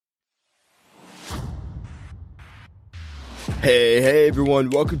Hey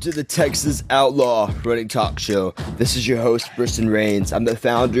everyone, welcome to the Texas Outlaw Running Talk Show. This is your host, Briston Rains. I'm the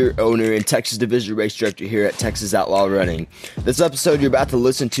founder, owner, and Texas Division Race Director here at Texas Outlaw Running. This episode you're about to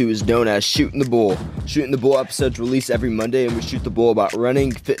listen to is known as Shooting the Bull. Shooting the Bull episodes release every Monday, and we shoot the bull about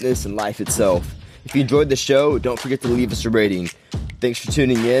running, fitness, and life itself. If you enjoyed the show, don't forget to leave us a rating. Thanks for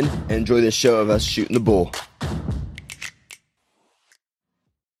tuning in, and enjoy this show of us shooting the bull.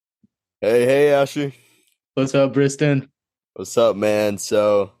 Hey, Ashley. What's up, Briston? What's up, man?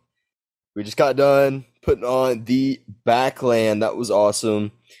 So, we just got done putting on the Backland. That was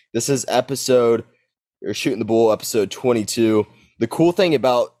awesome. This is Shooting the Bull, episode 22. The cool thing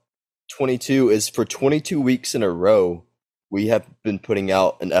about 22 is for 22 weeks in a row, we have been putting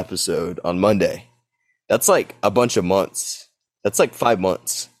out an episode on Monday. That's like a bunch of months. That's like 5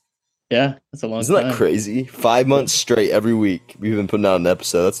 months. Yeah, that's a long time. Isn't that crazy? 5 months straight every week we've been putting out an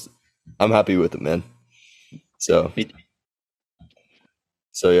episode. I'm happy with it, man.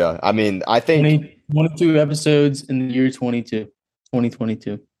 So yeah, I mean, I think 22 episodes in the year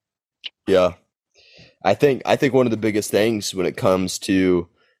 2022. Yeah. I think one of the biggest things when it comes to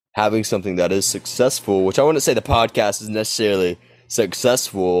having something that is successful, which I wouldn't say the podcast is necessarily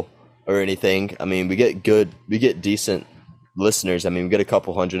successful or anything. I mean, we get decent listeners. I mean, we get a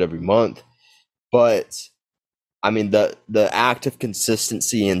couple hundred every month. But I mean, the act of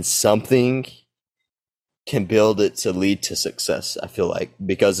consistency in something can build it to lead to success, I feel like,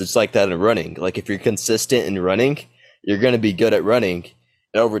 because it's like that in running. Like if you're consistent in running, you're going to be good at running,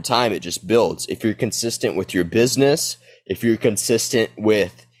 and over time it just builds. If you're consistent with your business, if you're consistent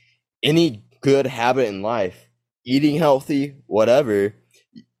with any good habit in life, eating healthy, whatever,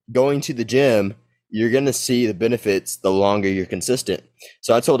 going to the gym, you're going to see the benefits the longer you're consistent.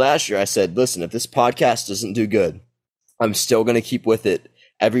 So I told Asher, I said, listen, if this podcast doesn't do good, I'm still going to keep with it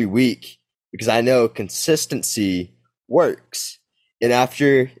every week, because I know consistency works. And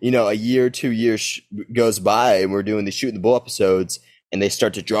after, a year or 2 years goes by and we're doing the Shooting the Bull episodes and they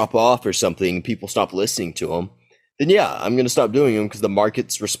start to drop off or something, people stop listening to them, then yeah, I'm going to stop doing them because the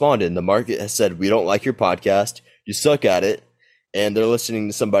market's responded. The market has said, we don't like your podcast, you suck at it, and they're listening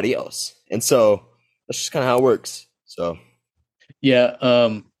to somebody else. And so that's just kind of how it works. So yeah,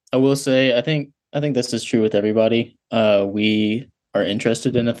 I will say, I think this is true with everybody. We are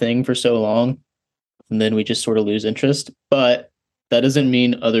interested in a thing for so long, and then we just sort of lose interest. But that doesn't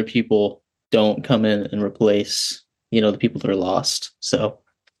mean other people don't come in and replace, the people that are lost. So,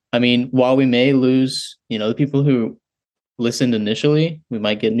 I mean, while we may lose, the people who listened initially, we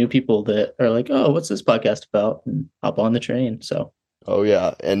might get new people that are like, oh, what's this podcast about? And hop on the train. So, oh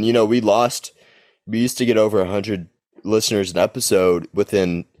yeah. And, we used to get over 100 listeners an episode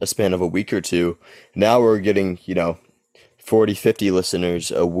within a span of a week or two. Now we're getting, 40, 50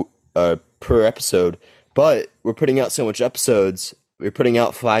 listeners per episode, but we're putting out so much episodes. We're putting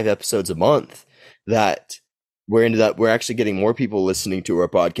out 5 episodes a month that we're actually getting more people listening to our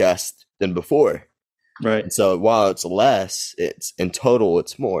podcast than before. Right. And so while it's less, it's in total,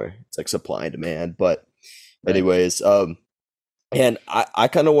 it's more. It's like supply and demand. But anyways, and I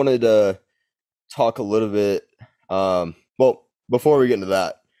kind of wanted to talk a little bit. Well, before we get into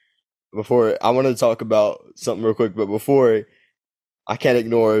that, I wanted to talk about something real quick, but before, I can't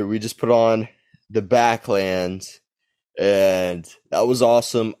ignore, we just put on the Backland, and that was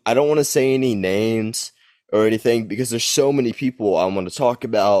awesome. I don't want to say any names or anything because there's so many people I want to talk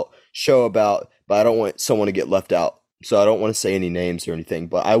about, show about, but I don't want someone to get left out. So I don't want to say any names or anything,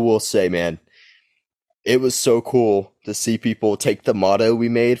 but I will say, man, it was so cool to see people take the motto we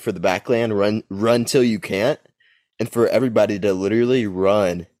made for the Backland, run till you can't, and for everybody to literally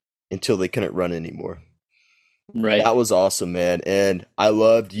run until they couldn't run anymore. Right. That was awesome, man. And I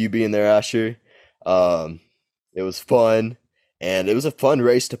loved you being there, Asher. It was fun, and it was a fun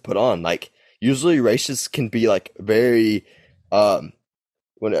race to put on. Like, usually races can be like very,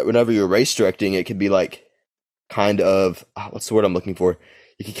 whenever you're race directing, it can be like kind of, what's the word I'm looking for?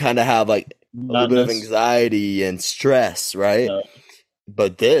 You can kind of have like a little bit of anxiety and stress, right? No.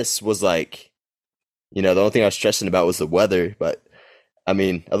 But this was like, the only thing I was stressing about was the weather, but I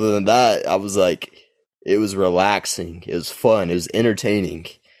mean, other than that, I was like, it was relaxing. It was fun. It was entertaining.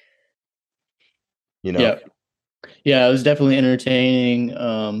 Yeah, it was definitely entertaining.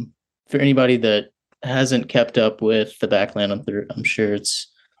 For anybody that hasn't kept up with the Backland, I'm sure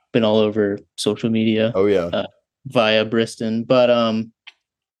it's been all over social media. Oh yeah, via Briston, but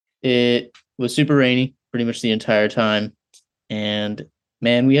it was super rainy pretty much the entire time, and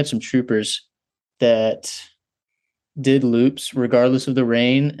man, we had some troopers that did loops regardless of the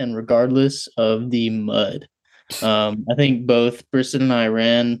rain and regardless of the mud. I think both Briston and I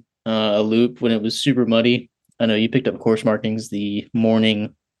ran a loop when it was super muddy. I know you picked up course markings the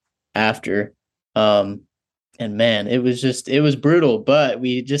morning after. And man, it was brutal, but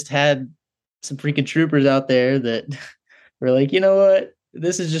we just had some freaking troopers out there that were like, you know what,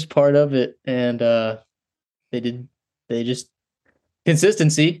 this is just part of it. And they just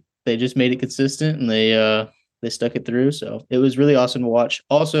consistency. They just made it consistent and they stuck it through. So it was really awesome to watch.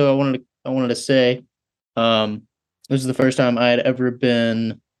 Also, I wanted to say, this is the first time I had ever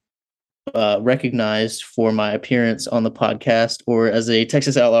been recognized for my appearance on the podcast or as a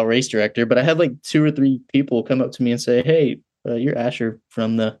Texas Outlaw race director, but I had like 2 or 3 people come up to me and say, "Hey, you're Asher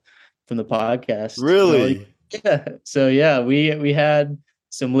from the podcast." Really? Like, yeah. So yeah, we had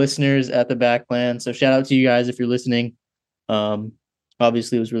some listeners at the Backland. So shout out to you guys if you're listening.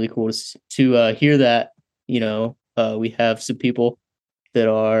 Obviously, it was really cool to hear that. We have some people that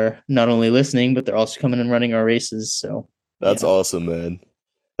are not only listening, but they're also coming and running our races. So That's yeah. awesome, man.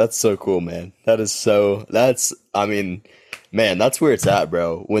 That's so cool, man. I mean, man, that's where it's at,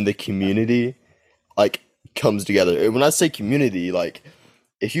 bro. When the community like comes together. And when I say community, like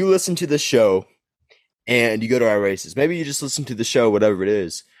if you listen to the show and you go to our races, maybe you just listen to the show, whatever it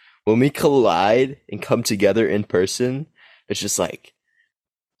is. When we collide and come together in person, it's just like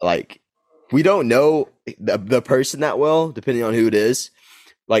we don't know the person that well, depending on who it is.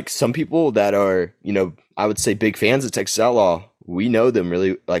 Like some people that are, I would say big fans of Texas Outlaw, we know them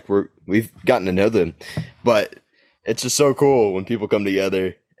really, like we've gotten to know them, but it's just so cool when people come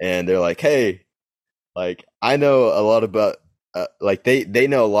together and they're like, hey, like I know a lot about, like they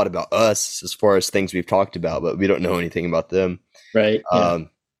know a lot about us as far as things we've talked about, but we don't know anything about them. Right. Yeah.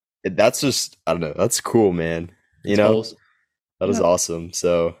 That's just, I don't know. That's cool, man. It's awesome. That is awesome.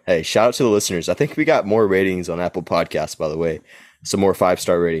 So, hey, shout out to the listeners. I think we got more ratings on Apple Podcasts, by the way. Some more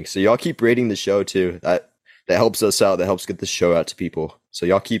 5-star ratings. So y'all keep rating the show too. That helps us out. That helps get the show out to people. So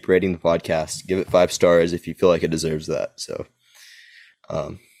y'all keep rating the podcast. Give it 5 stars if you feel like it deserves that. So,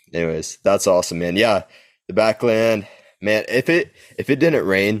 anyways, that's awesome, man. Yeah, the Backland, man. If it didn't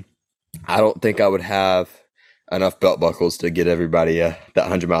rain, I don't think I would have enough belt buckles to get everybody that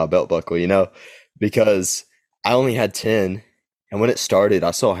 100-mile belt buckle. Because I only had 10. And when it started,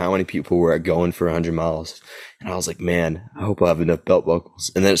 I saw how many people were going for 100 miles. And I was like, man, I hope I have enough belt buckles.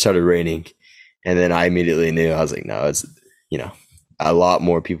 And then it started raining. And then I immediately knew, I was like, no, it's, a lot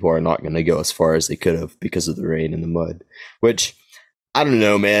more people are not going to go as far as they could have because of the rain and the mud. Which, I don't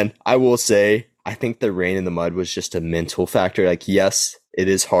know, man. I will say, I think the rain and the mud was just a mental factor. Like, yes, it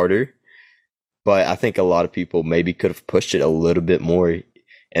is harder. But I think a lot of people maybe could have pushed it a little bit more. And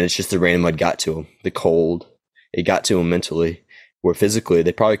it's just the rain and mud got to them. The cold, it got to them mentally. Where physically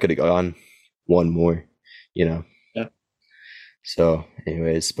they probably could have gone one more, Yeah. So,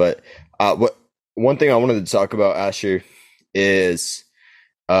 anyways, but one thing I wanted to talk about, Asher, is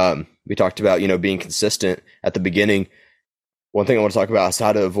we talked about being consistent at the beginning. One thing I want to talk about is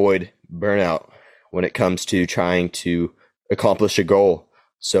how to avoid burnout when it comes to trying to accomplish a goal.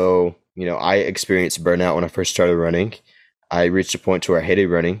 So, I experienced burnout when I first started running. I reached a point to where I hated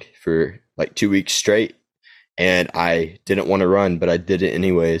running for like 2 weeks straight. And I didn't want to run, but I did it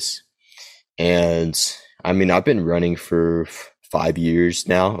anyways. And I mean, I've been running for 5 years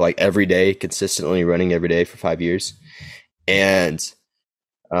now, like every day, consistently running every day for 5 years. And,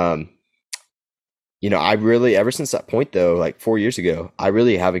 I really, ever since that point though, like 4 years ago, I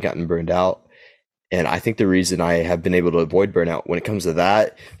really haven't gotten burned out. And I think the reason I have been able to avoid burnout when it comes to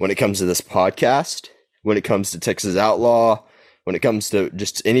that, when it comes to this podcast, when it comes to Texas Outlaw, when it comes to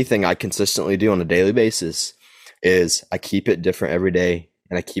just anything I consistently do on a daily basis, is I keep it different every day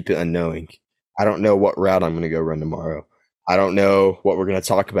and I keep it unknowing. I don't know what route I'm going to go run tomorrow. I don't know what we're going to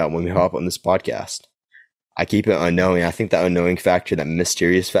talk about when we hop on this podcast. I keep it unknowing. I think that unknowing factor, that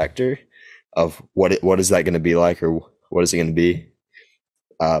mysterious factor of what is that going to be like or what is it going to be,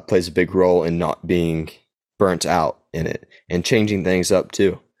 plays a big role in not being burnt out in it and changing things up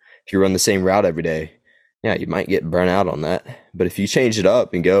too. If you run the same route every day, yeah, you might get burnt out on that. But if you change it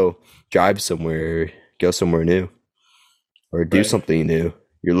up and go drive somewhere, go somewhere new or do something new,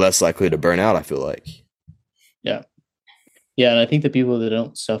 you're less likely to burn out, I feel like. Yeah. Yeah. And I think the people that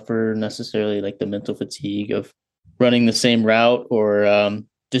don't suffer necessarily like the mental fatigue of running the same route or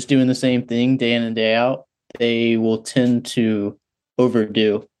just doing the same thing day in and day out, they will tend to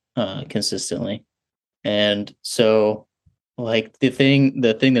overdo consistently. And so like the thing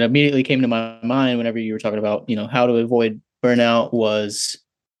that immediately came to my mind whenever you were talking about, how to avoid burnout was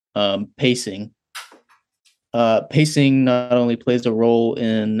pacing. Pacing not only plays a role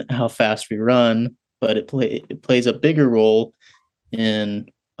in how fast we run, but it plays a bigger role in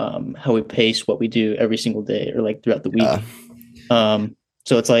how we pace what we do every single day or like throughout the week.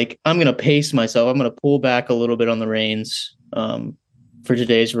 So it's like I'm gonna pace myself. I'm gonna pull back a little bit on the reins for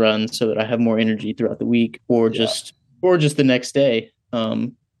today's run so that I have more energy throughout the week, Yeah. or just the next day.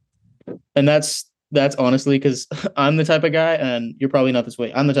 And that's honestly because I'm the type of guy, and you're probably not this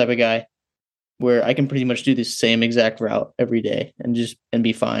way. I'm the type of guy where I can pretty much do the same exact route every day and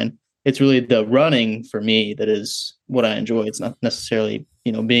be fine. It's really the running for me that is what I enjoy. It's not necessarily,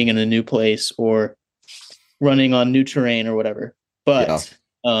 being in a new place or running on new terrain or whatever. Yeah.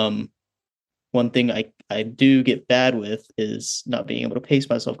 But one thing I do get bad with is not being able to pace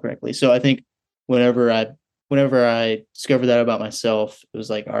myself correctly. So I think whenever I whenever I discovered that about myself, it was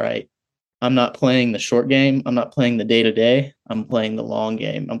like, all right, I'm not playing the short game. I'm not playing the day to day. I'm playing the long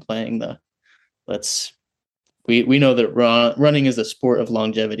game. I'm playing the let's we know that running is a sport of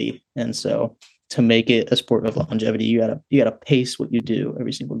longevity, and so to make it a sport of longevity, you gotta pace what you do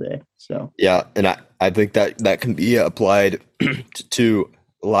every single day. So Yeah, and I think that that can be applied to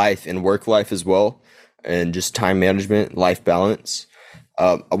life and work life as well, and just time management, life balance.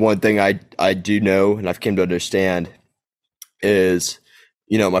 One thing I do know and I've came to understand is,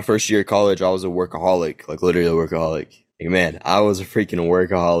 my first year of college, I was a workaholic, like literally a workaholic. Like, man, I was a freaking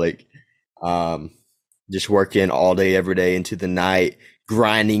workaholic. Um, just working all day, every day into the night,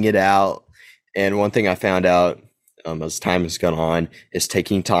 grinding it out. And one thing I found out as time has gone on is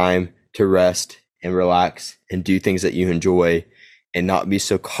taking time to rest and relax and do things that you enjoy and not be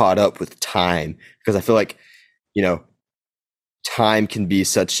so caught up with time. Because I feel like, you know, time can be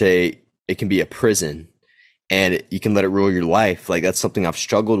it can be a prison and you can let it rule your life. Like that's something I've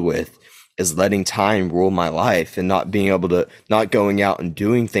struggled with is letting time rule my life and not being able to, not going out and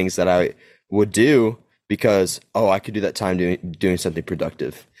doing things that I would do because, oh, I could do that time doing something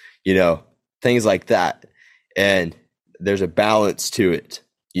productive, things like that. And there's a balance to it.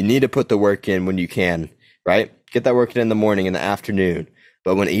 You need to put the work in when you can, right? Get that work in the morning, in the afternoon.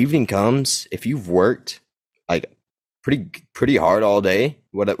 But when evening comes, if you've worked like pretty hard all day,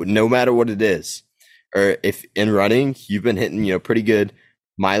 no matter what it is, or if in running you've been hitting pretty good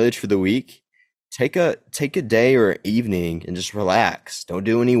mileage for the week, take a day or an evening and just relax. Don't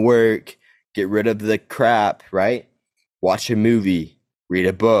do any work. Get rid of the crap, right? Watch a movie, read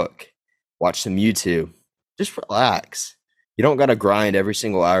a book, watch some YouTube. Just relax. You don't got to grind every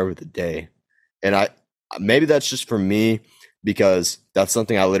single hour of the day. And maybe that's just for me because that's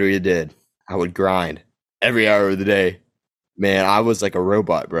something I literally did. I would grind every hour of the day. Man, I was like a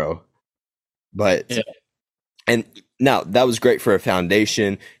robot, bro. But yeah, and now that was great for a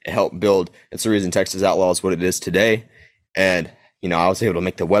foundation. It helped build. It's the reason Texas Outlaw is what it is today. And I was able to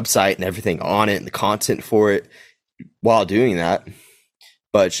make the website and everything on it and the content for it while doing that.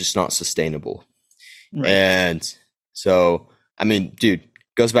 But it's just not sustainable. right. And so, I mean, dude,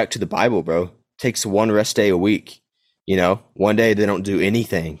 goes back to the Bible, bro. Takes one rest day a week. One day they don't do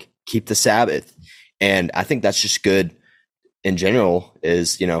anything. Keep the Sabbath. And I think that's just good in general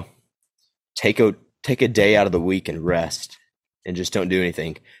is, take a day out of the week and rest and just don't do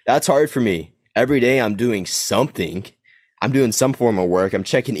anything. That's hard for me. Every day I'm doing something. I'm doing some form of work. I'm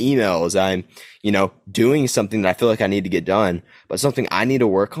checking emails. I'm, doing something that I feel like I need to get done. But something I need to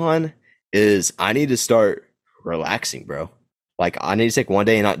work on is I need to start relaxing, bro. Like I need to take one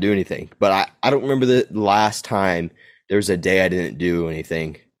day and not do anything. But I don't remember the last time there was a day I didn't do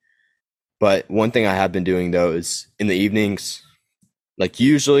anything. But one thing I have been doing though is in the evenings, like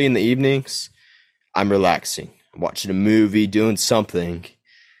usually in the evenings, I'm relaxing, I'm watching a movie, doing something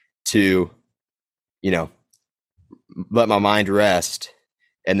to, let my mind rest.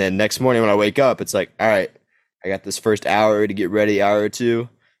 And then next morning when I wake up, it's like, all right, I got this first hour to get ready, hour or two.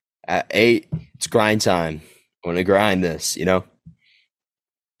 At 8, it's grind time. I want to grind this,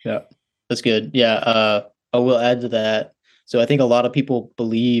 Yeah, that's good. Yeah, I will add to that. So I think a lot of people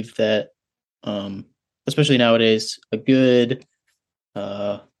believe that, especially nowadays,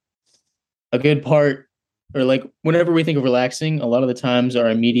 uh, a good part, or like whenever we think of relaxing, a lot of the times our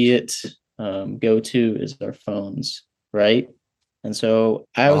immediate go to is our phones, right? And so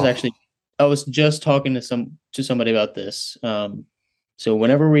Oh, I was just talking to somebody about this. So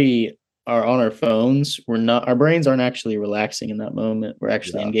whenever we are on our phones, our brains aren't actually relaxing in that moment. We're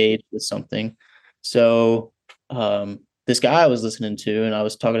actually yeah. engaged with something. So this guy I was listening to, and I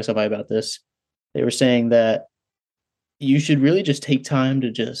was talking to somebody about this, they were saying that you should really just take time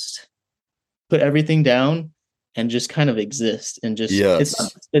to just put everything down and just kind of exist and just Yes.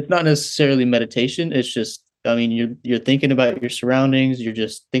 it's not necessarily meditation. It's just, I mean, you're thinking about your surroundings, you're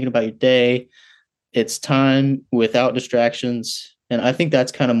just thinking about your day. It's time without distractions. And I think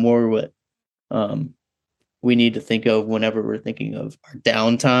that's kind of more what um we need to think of whenever we're thinking of our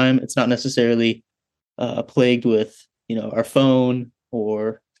downtime. It's not necessarily plagued with, our phone.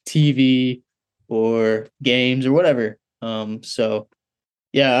 or TV or games or whatever. So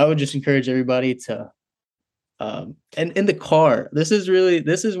yeah, I would just encourage everybody to and in the car. This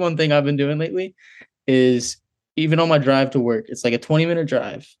is one thing I've been doing lately is even on my drive to work, it's like a 20-minute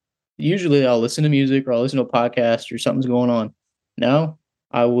drive. Usually I'll listen to music or I'll listen to a podcast or something's going on. Now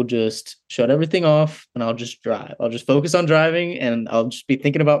I will just shut everything off and I'll just drive. I'll just focus on driving and I'll just be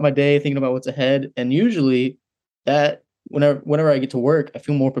thinking about my day, thinking about what's ahead. And usually that whenever I get to work, I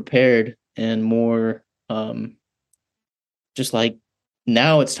feel more prepared and more just like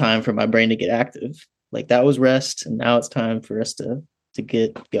now it's time for my brain to get active. Like that was rest and now it's time for us to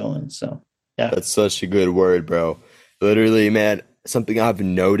get going. So yeah. That's such a good word, bro. Literally, man, something I've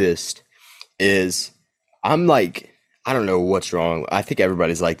noticed is I'm like, I don't know what's wrong. I think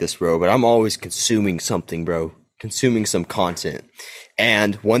everybody's like this, bro, but I'm always consuming something, bro, consuming some content.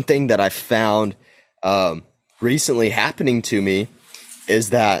 And one thing that I found recently happening to me is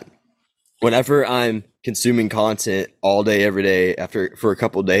that whenever I'm consuming content all day, every day, for a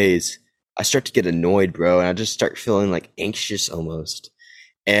couple days, I start to get annoyed, bro, and I just start feeling like anxious almost.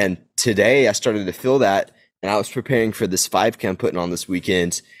 And today I started to feel that, and I was preparing for this 5K I'm putting on this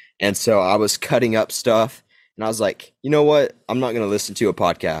weekend. And so I was cutting up stuff, and I was like, you know what? I'm not going to listen to a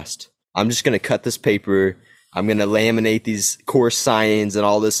podcast. I'm just going to cut this paper. I'm going to laminate these course signs and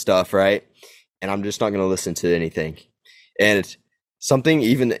all this stuff, right? And I'm just not going to listen to anything. And something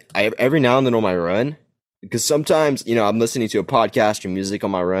every now and then on my run, because sometimes, I'm listening to a podcast or music on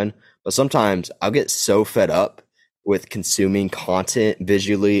my run, but sometimes I'll get so fed up with consuming content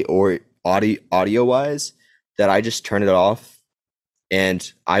visually or audio wise that I just turn it off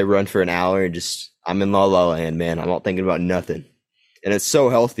and I run for an hour and I'm in la la land, man. I'm not thinking about nothing. And it's so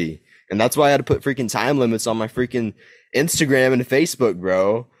healthy. And that's why I had to put freaking time limits on my freaking Instagram and Facebook,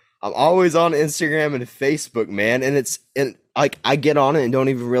 bro. I'm always on Instagram and Facebook, man. And like I get on it and don't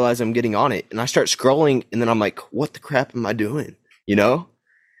even realize I'm getting on it. And I start scrolling and then I'm like, what the crap am I doing?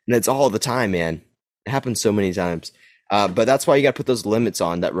 And it's all the time, man. It happens so many times. But that's why you got to put those limits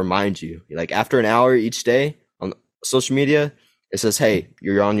on that remind you. Like after an hour each day on social media, it says, hey,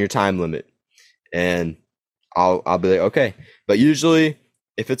 you're on your time limit. And I'll be like, okay. But usually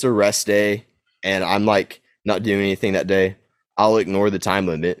if it's a rest day and I'm like not doing anything that day, I'll ignore the time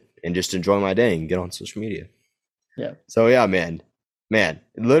limit and just enjoy my day and get on social media. Yeah. So yeah, man,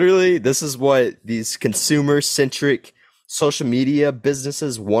 literally this is what these consumer centric social media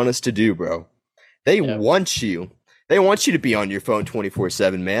businesses want us to do, bro. They want you to be on your phone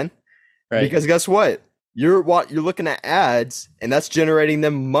 24/7, man. Right. Because guess what? You're looking at ads and that's generating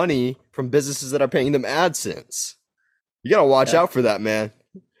them money from businesses that are paying them AdSense. You got to watch out for that, man.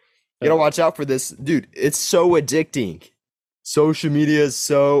 You got to watch out for this. Dude, it's so addicting. Social media is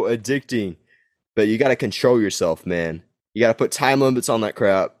so addicting. But you got to control yourself, man. You got to put time limits on that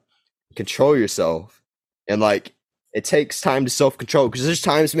crap. Control yourself. And it takes time to self-control because there's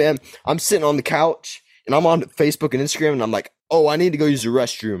times, man, I'm sitting on the couch and I'm on Facebook and Instagram and I'm like, oh, I need to go use the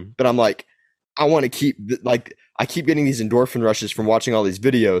restroom. But I'm like, I want to keep, I keep getting these endorphin rushes from watching all these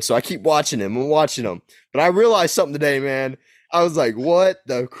videos. So I keep watching them. But I realized something today, man. I was like, what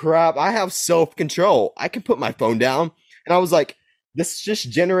the crap? I have self-control. I can put my phone down. And I was like, this is just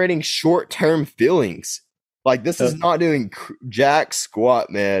generating short-term feelings. Like this is not doing jack squat,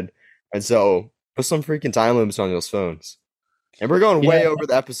 man. And so put some freaking time limits on those phones. And we're going way over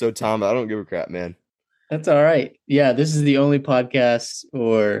the episode time, but I don't give a crap, man. That's all right. Yeah, this is the only podcast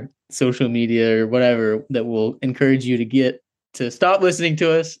or social media or whatever that will encourage you to stop listening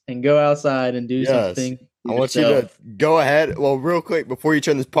to us and go outside and do something. I want you to go ahead. Well, real quick, before you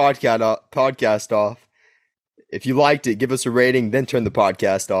turn this podcast off, if you liked it, give us a rating, then turn the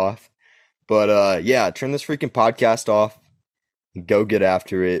podcast off. But turn this freaking podcast off and go get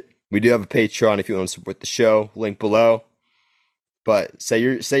after it. We do have a Patreon if you want to support the show. Link below. But say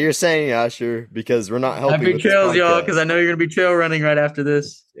you're saying, Asher, because we're not helping. Happy trails, y'all, because I know you're gonna be trail running right after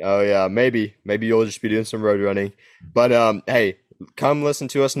this. Oh yeah, maybe you'll just be doing some road running. But hey, come listen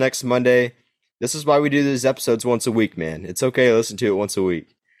to us next Monday. This is why we do these episodes once a week, man. It's okay to listen to it once a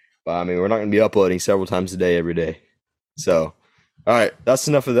week. But I mean, we're not gonna be uploading several times a day every day. So, all right, that's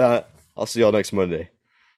enough of that. I'll see y'all next Monday.